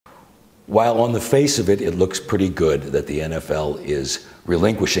While on the face of it, it looks pretty good that the NFL is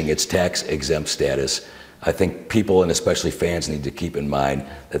relinquishing its tax-exempt status, I think people, and especially fans, need to keep in mind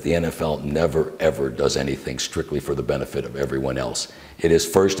that the NFL never, ever does anything strictly for the benefit of everyone else. It is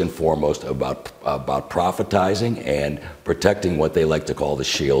first and foremost about profitizing and protecting what they like to call the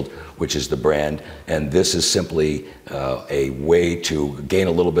shield, which is the brand. And this is simply a way to gain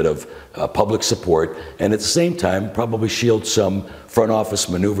a little bit of public support, and at the same time probably shield some front office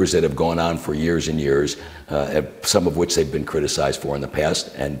maneuvers that have gone on for years and years, some of which they've been criticized for in the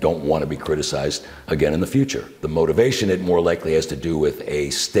past and don't want to be criticized again in the future. The motivation, it more likely has to do with a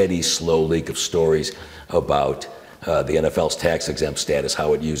steady, slow leak of stories about the NFL's tax-exempt status,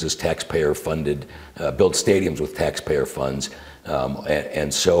 how it uses taxpayer-funded, builds stadiums with taxpayer funds.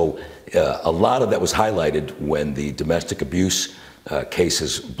 And so a lot of that was highlighted when the domestic abuse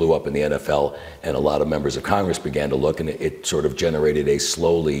cases blew up in the NFL, and a lot of members of Congress began to look, and it sort of generated a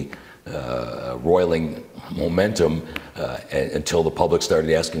slowly roiling momentum until the public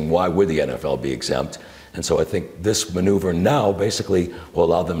started asking, why would the NFL be exempt? And so I think this maneuver now basically will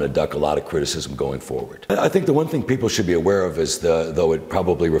allow them to duck a lot of criticism going forward. I think the one thing people should be aware of is, though it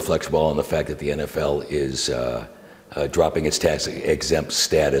probably reflects well on the fact that the NFL is dropping its tax-exempt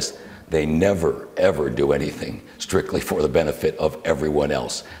status, they never, ever do anything strictly for the benefit of everyone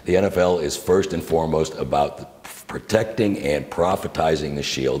else. The NFL is first and foremost about protecting and profitizing the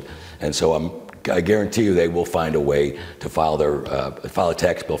shield. And so I guarantee you they will find a way to file a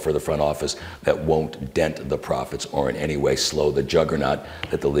tax bill for the front office that won't dent the profits or in any way slow the juggernaut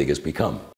that the league has become.